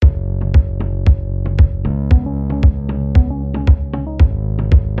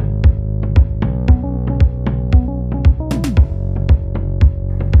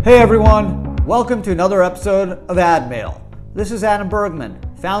Hey everyone, welcome to another episode of Ad Mail. This is Adam Bergman,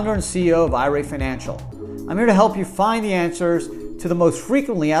 founder and CEO of IRA Financial. I'm here to help you find the answers to the most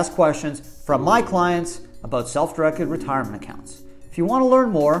frequently asked questions from my clients about self-directed retirement accounts. If you want to learn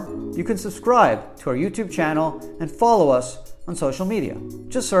more, you can subscribe to our YouTube channel and follow us on social media.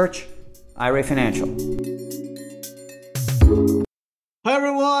 Just search IRA Financial. Hi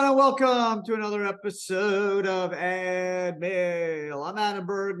everyone, and welcome to another episode of Ad Mail. I'm Adam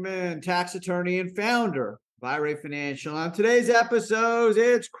Bergman, tax attorney and founder of IRA Financial. On today's episode,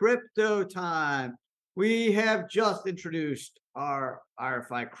 it's crypto time. We have just introduced our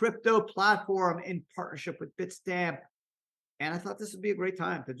IRA crypto platform in partnership with Bitstamp, and I thought this would be a great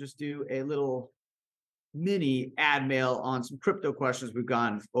time to just do a little mini ad mail on some crypto questions we've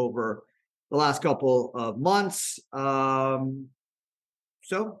gone over the last couple of months.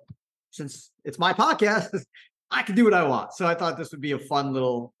 So since it's my podcast, I can do what I want. So I thought this would be a fun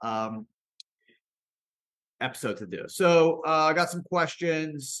little episode to do. So I got some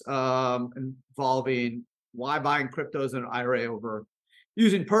questions involving why buying cryptos in an IRA over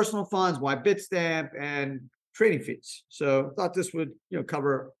using personal funds, why Bitstamp, and trading fees. So I thought this would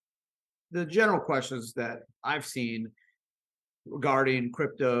cover the general questions that I've seen regarding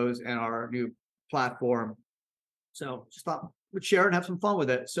cryptos and our new platform. So just thought we'd share and have some fun with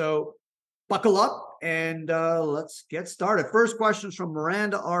it. So buckle up and let's get started. First question is from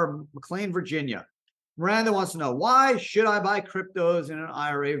Miranda R. McLean, Virginia. Miranda wants to know, why should I buy cryptos in an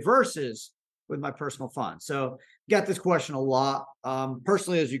IRA versus with my personal funds? So get this question a lot.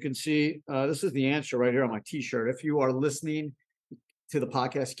 Personally, as you can see, this is the answer right here on my t-shirt. If you are listening to the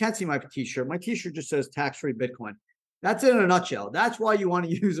podcast, you can't see my t-shirt. My t-shirt just says tax-free Bitcoin. That's it in a nutshell. That's why you want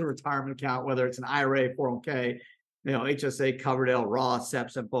to use a retirement account, whether it's an IRA, 401k, HSA, Coverdell, Roth,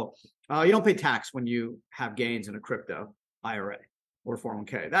 SEP, Simple. You don't pay tax when you have gains in a crypto IRA or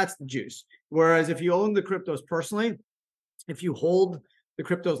 401k. That's the juice. Whereas if you own the cryptos personally, if you hold the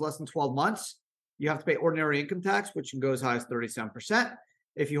cryptos less than 12 months, you have to pay ordinary income tax, which can go as high as 37%.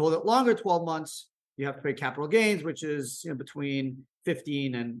 If you hold it longer, 12 months, you have to pay capital gains, which is between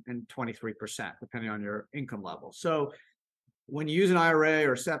 15 and 23%, depending on your income level. So when you use an IRA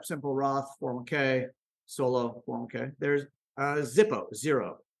or SEP, Simple, Roth, 401k, solo 401k, there's Zippo,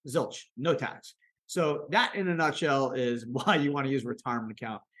 zero, zilch, no tax. So that in a nutshell is why you want to use a retirement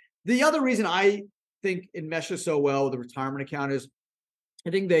account. The other reason I think it meshes so well with a retirement account is I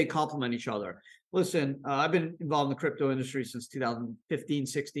think they complement each other. Listen, I've been involved in the crypto industry since 2015,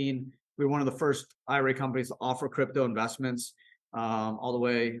 16. We were one of the first IRA companies to offer crypto investments all the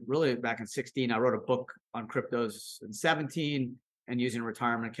way really back in 16. I wrote a book on cryptos in 17 and using a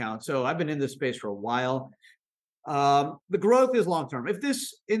retirement account. So I've been in this space for a while. The growth is long-term. If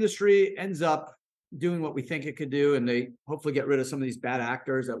this industry ends up doing what we think it could do, and they hopefully get rid of some of these bad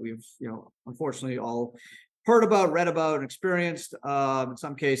actors that we've, unfortunately all heard about, read about, and experienced in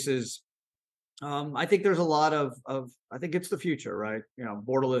some cases, I think there's a lot of I think it's the future, right?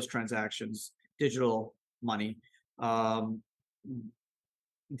 Borderless transactions, digital money,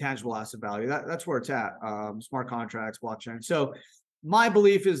 intangible asset value. That's where it's at. Smart contracts, blockchain. So my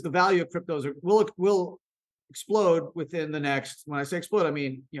belief is the value of cryptos will explode within the next, when I say explode, I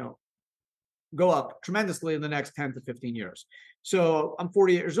mean, go up tremendously in the next 10 to 15 years. So I'm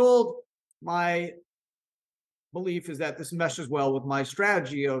 48 years old. My belief is that this meshes well with my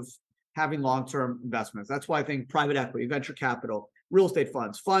strategy of having long-term investments. That's why I think private equity, venture capital, real estate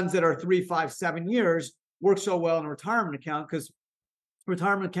funds that are 3, 5, 7 years work so well in a retirement account, because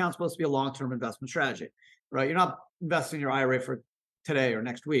retirement account is supposed to be a long-term investment strategy, right? You're not investing in your IRA for today or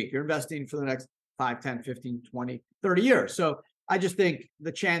next week. You're investing for the next 5, 10, 15, 20, 30 years. So I just think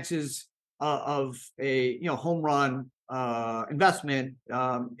the chances of a home run investment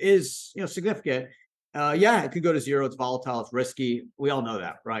is significant. It could go to zero. It's volatile. It's risky. We all know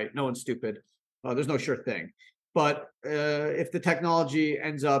that, right? No one's stupid. There's no sure thing. But if the technology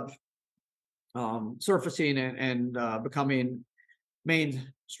ends up surfacing and becoming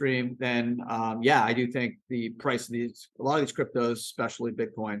mainstream, then I do think the price of a lot of these cryptos, especially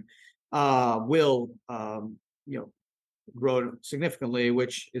Bitcoin, will grow significantly,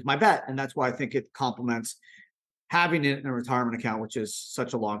 which is my bet. And that's why I think it complements having it in a retirement account, which is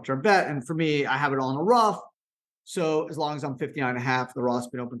such a long-term bet. And for me, I have it all in a Roth. So as long as I'm 59 and a half, the Roth's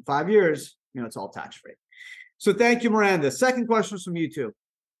been open 5 years, it's all tax-free. So thank you, Miranda. Second question is from YouTube.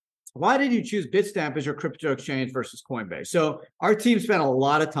 Why did you choose Bitstamp as your crypto exchange versus Coinbase? So our team spent a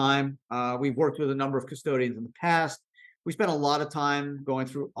lot of time. We've worked with a number of custodians in the past. We spent a lot of time going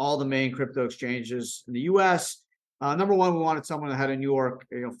through all the main crypto exchanges in the US. Number one, we wanted someone that had a New York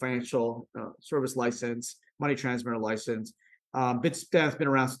financial service license, money transmitter license. Bitstamp's been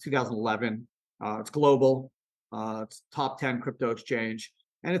around since 2011. It's global. It's top 10 crypto exchange,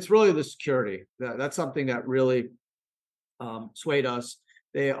 and it's really the security. That's something that really swayed us.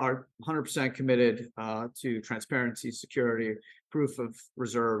 They are 100% committed to transparency, security, proof of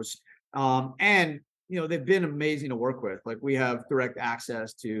reserves, and they've been amazing to work with. Like, we have direct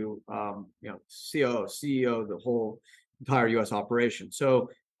access to COO, CEO, the whole entire U.S. operation. So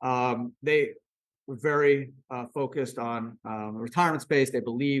they were very focused on the retirement space. They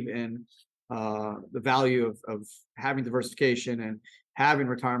believe in the value of having diversification and having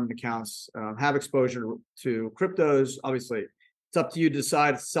retirement accounts, have exposure to cryptos. Obviously, it's up to you to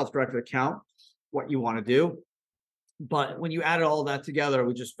decide. It's a self-directed account, what you want to do. But when you added all that together,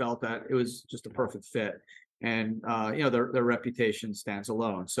 we just felt that it was just a perfect fit. And their reputation stands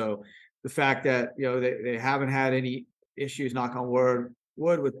alone. So the fact that they haven't had any issues, knock on wood,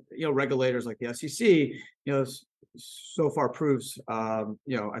 with regulators like the SEC, so far proves I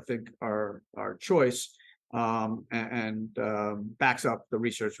think our choice and backs up the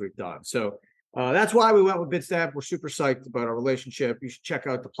research we've done. So that's why we went with Bitstamp. We're super psyched about our relationship. You should check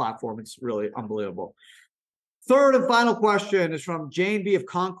out the platform. It's really unbelievable. Third and final question is from Jane B. of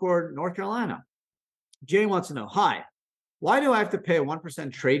Concord, North Carolina. Jane wants to know, hi, why do I have to pay a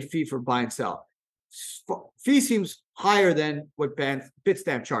 1% trade fee for buy and sell? Fee seems higher than what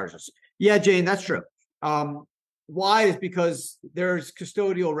Bitstamp charges. Yeah, Jane, that's true. Why is because there's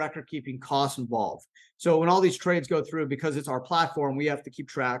custodial record keeping costs involved. So when all these trades go through, because it's our platform, we have to keep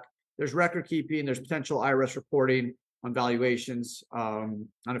track. There's record keeping, there's potential IRS reporting on valuations on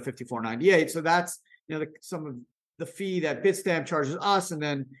a 5498. So that's some of the fee that Bitstamp charges us, and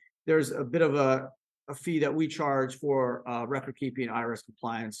then there's a bit of a fee that we charge for record keeping, IRS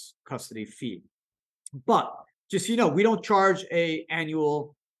compliance, custody fee. But just we don't charge a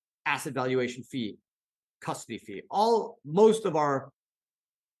annual asset valuation fee, custody fee. Most of our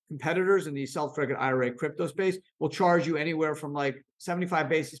competitors in the self-directed IRA crypto space will charge you anywhere from like 75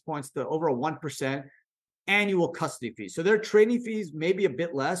 basis points to over a 1% annual custody fee. So their trading fees may be a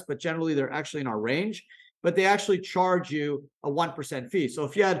bit less, but generally they're actually in our range. But they actually charge you a 1% fee. So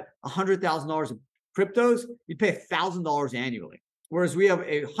if you had $100,000 of cryptos, you'd pay $1,000 annually. Whereas we have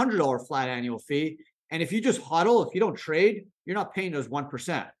a $100 flat annual fee. And if you just hodl, if you don't trade, you're not paying those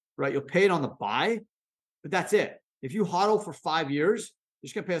 1%, right? You'll pay it on the buy, but that's it. If you hodl for 5 years, you're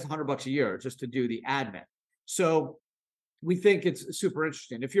just gonna pay us $100 a year just to do the admin. So we think it's super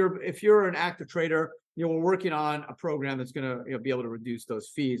interesting. If you're an active trader, we're working on a program that's gonna be able to reduce those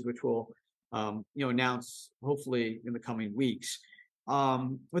fees, which we'll announce hopefully in the coming weeks.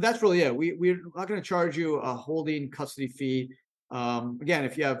 But that's really it. We're not going to charge you a holding custody fee. Again,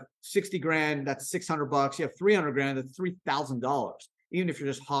 if you have 60 grand, that's $600. You have 300 grand, that's $3,000, even if you're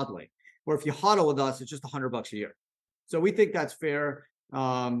just hodling. Or if you hodl with us, it's just $100 a year. So we think that's fair.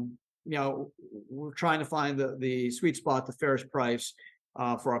 We're trying to find the sweet spot, the fairest price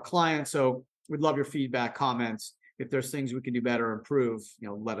for our clients. So we'd love your feedback, comments. If there's things we can do better, improve,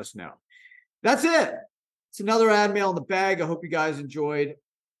 let us know. That's it. It's another ad mail in the bag. I hope you guys enjoyed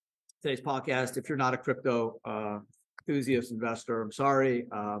today's podcast. If you're not a crypto enthusiast investor, I'm sorry.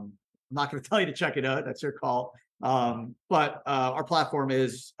 I'm not going to tell you to check it out. That's your call. But our platform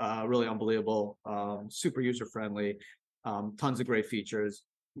is really unbelievable, super user-friendly, tons of great features.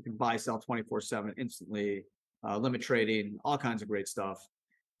 You can buy, sell 24/7 instantly, limit trading, all kinds of great stuff.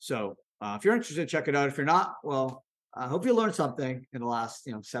 So if you're interested, check it out. If you're not, well, I hope you learned something in the last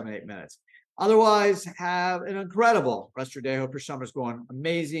 7-8 minutes. Otherwise, have an incredible rest of your day. Hope your summer's going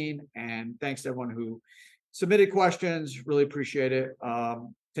amazing. And thanks to everyone who submitted questions. Really appreciate it.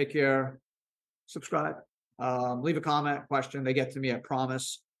 Take care. Subscribe. Leave a comment, question. They get to me, I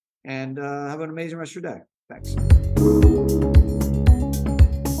promise. And have an amazing rest of your day. Thanks.